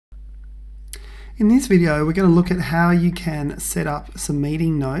In this video, we're going to look at how you can set up some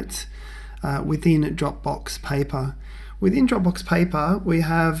meeting notes within Dropbox Paper. Within Dropbox Paper, we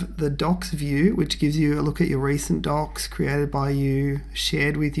have the Docs view, which gives you a look at your recent docs created by you,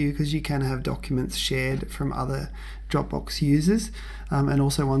 shared with you, because you can have documents shared from other Dropbox users, and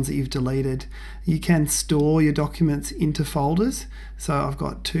also ones that you've deleted. You can store your documents into folders. So I've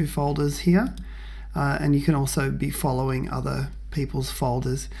got 2 folders here, and you can also be following other people's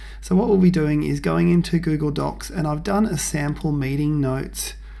folders. So what we'll be doing is going into Google Docs, and I've done a sample meeting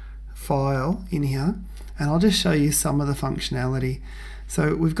notes file in here, and I'll just show you some of the functionality.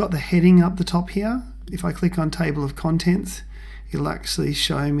 So we've got the heading up the top here. If I click on table of contents, it'll actually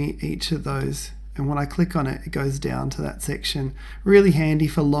show me each of those, and when I click on it, it goes down to that section. Really handy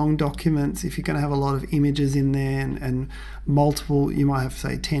for long documents if you're going to have a lot of images in there and multiple, you might have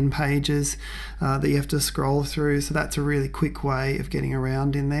say 10 pages that you have to scroll through. So that's a really quick way of getting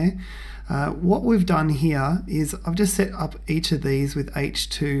around in there. What we've done here is I've just set up each of these with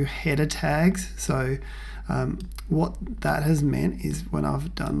H2 header tags. So what that has meant is when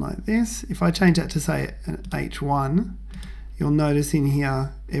I've done like this, if I change that to say an H1, you'll notice in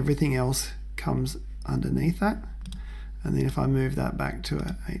here everything else comes underneath that, and then if I move that back to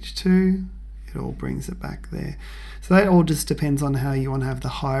a H2, it all brings it back there. So that all just depends on how you want to have the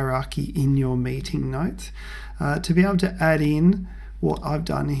hierarchy in your meeting notes. To be able to add in what I've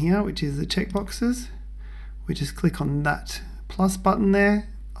done here, which is the checkboxes, we just click on that plus button there.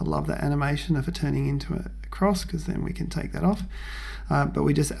 I love that animation of it turning into a cross, because then we can take that off. But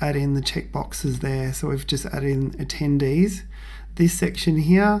we just add in the checkboxes there. So we've just added in attendees. This section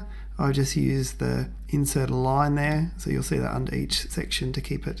here, I just use the insert a line there, so you'll see that under each section to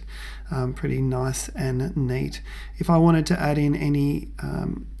keep it pretty nice and neat. If I wanted to add in any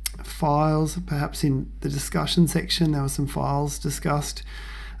files, perhaps in the discussion section there were some files discussed,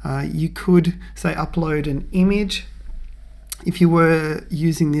 you could say upload an image. If you were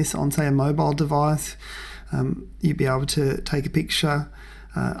using this on say a mobile device, you'd be able to take a picture,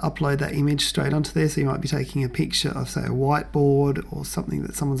 upload that image straight onto there. So you might be taking a picture of say a whiteboard or something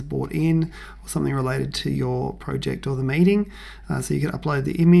that someone's brought in, or something related to your project or the meeting. So you could upload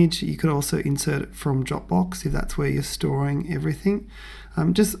the image. You could also insert it from Dropbox if that's where you're storing everything.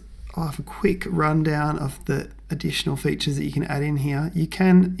 I'll have a quick rundown of the additional features that you can add in here. You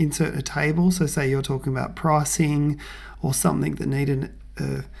can insert a table. So say you're talking about pricing or something that needed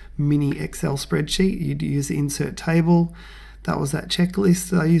a mini Excel spreadsheet, you'd use the insert table. That was that checklist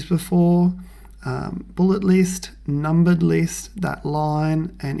that I used before, bullet list, numbered list, that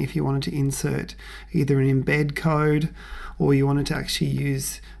line, and if you wanted to insert either an embed code or you wanted to actually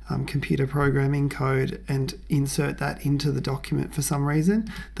use computer programming code and insert that into the document for some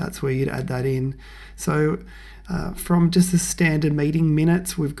reason, that's where you'd add that in. So from just the standard meeting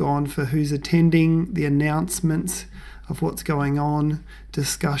minutes, we've gone for who's attending, the announcements of what's going on,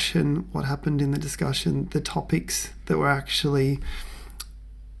 discussion, what happened in the discussion, the topics that were actually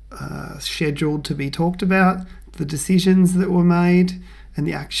scheduled to be talked about, the decisions that were made, and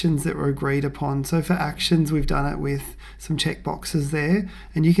the actions that were agreed upon. So for actions, we've done it with some checkboxes there,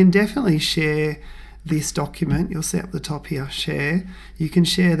 and you can definitely share this document. You'll see up the top here, share. You can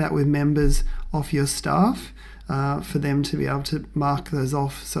share that with members of your staff for them to be able to mark those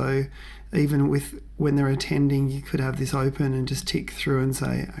off. So even when they're attending, you could have this open and just tick through and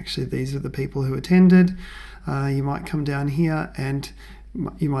say, actually, these are the people who attended. You might come down here and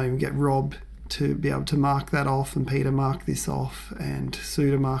you might even get Rob to be able to mark that off, and Peter mark this off, and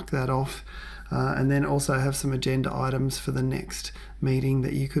Sue to mark that off. And then also have some agenda items for the next meeting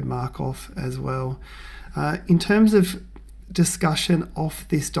that you could mark off as well. In terms of discussion of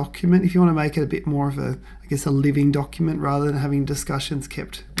this document, if you want to make it a bit more of a living document rather than having discussions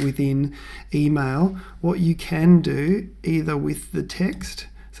kept within email, what you can do either with the text,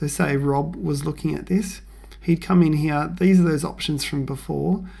 so say Rob was looking at this, he'd come in here, these are those options from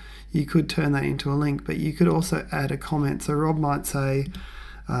before, you could turn that into a link, but you could also add a comment. So Rob might say,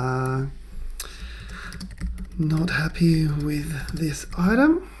 not happy with this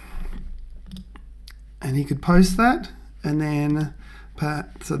item, and he could post that. And then,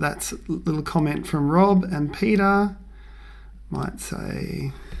 so that's a little comment from Rob, and Peter might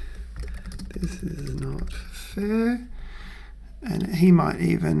say, this is not fair. And he might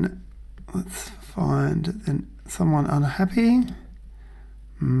even, let's find then someone unhappy.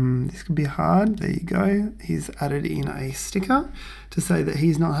 This could be hard. There you go. He's added in a sticker to say that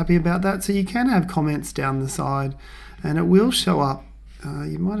he's not happy about that. So you can have comments down the side, and it will show up.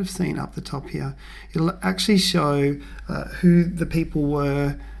 You might have seen up the top here, it'll actually show who the people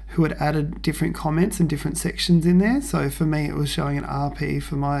were who had added different comments and different sections in there. So for me, it was showing an RP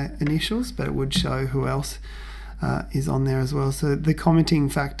for my initials, but it would show who else is on there as well. So the commenting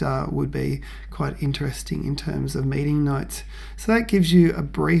factor would be quite interesting in terms of meeting notes. So that gives you a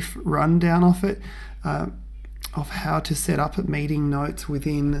brief rundown of it, of how to set up meeting notes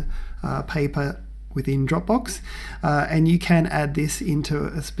within Paper within Dropbox, and you can add this into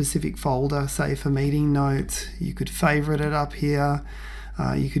a specific folder, say for meeting notes. You could favorite it up here,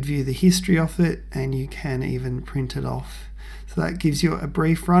 you could view the history of it, and you can even print it off. So that gives you a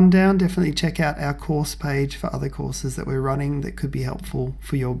brief rundown. Definitely check out our course page for other courses that we're running that could be helpful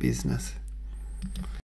for your business.